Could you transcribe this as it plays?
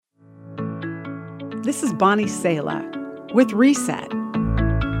This is Bonnie Sala with Reset.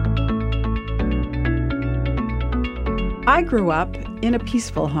 I grew up in a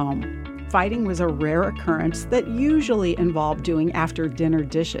peaceful home. Fighting was a rare occurrence that usually involved doing after-dinner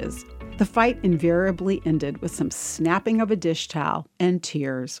dishes. The fight invariably ended with some snapping of a dish towel and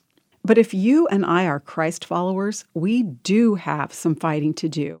tears. But if you and I are Christ followers, we do have some fighting to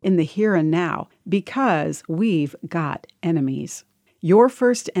do in the here and now because we've got enemies. Your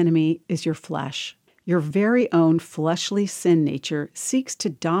first enemy is your flesh. Your very own fleshly sin nature seeks to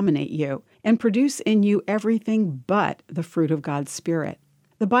dominate you and produce in you everything but the fruit of God's Spirit.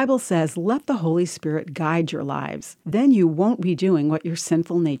 The Bible says, let the Holy Spirit guide your lives. Then you won't be doing what your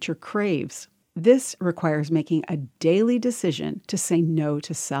sinful nature craves. This requires making a daily decision to say no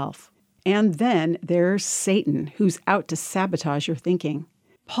to self. And then there's Satan, who's out to sabotage your thinking.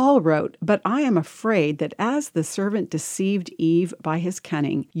 Paul wrote, "But I am afraid that as the serpent deceived Eve by his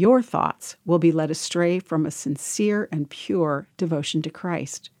cunning, your thoughts will be led astray from a sincere and pure devotion to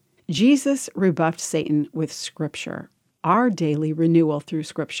Christ." Jesus rebuffed Satan with Scripture. Our daily renewal through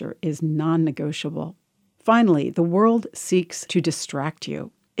Scripture is non-negotiable. Finally, the world seeks to distract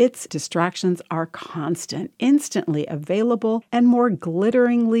you. Its distractions are constant, instantly available, and more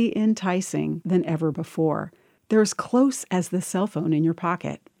glitteringly enticing than ever before. They're as close as the cell phone in your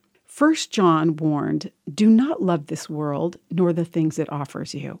pocket. 1 John warned, "Do not love this world, nor the things it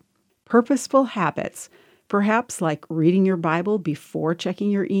offers you." Purposeful habits, perhaps like reading your Bible before checking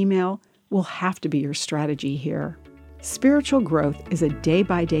your email, will have to be your strategy here. Spiritual growth is a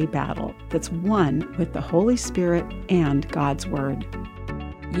day-by-day battle that's won with the Holy Spirit and God's Word.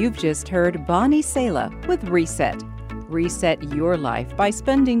 You've just heard Bonnie Sala with Reset. Reset your life by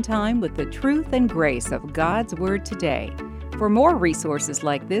spending time with the truth and grace of God's Word today. For more resources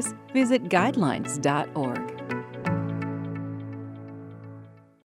like this, visit guidelines.org.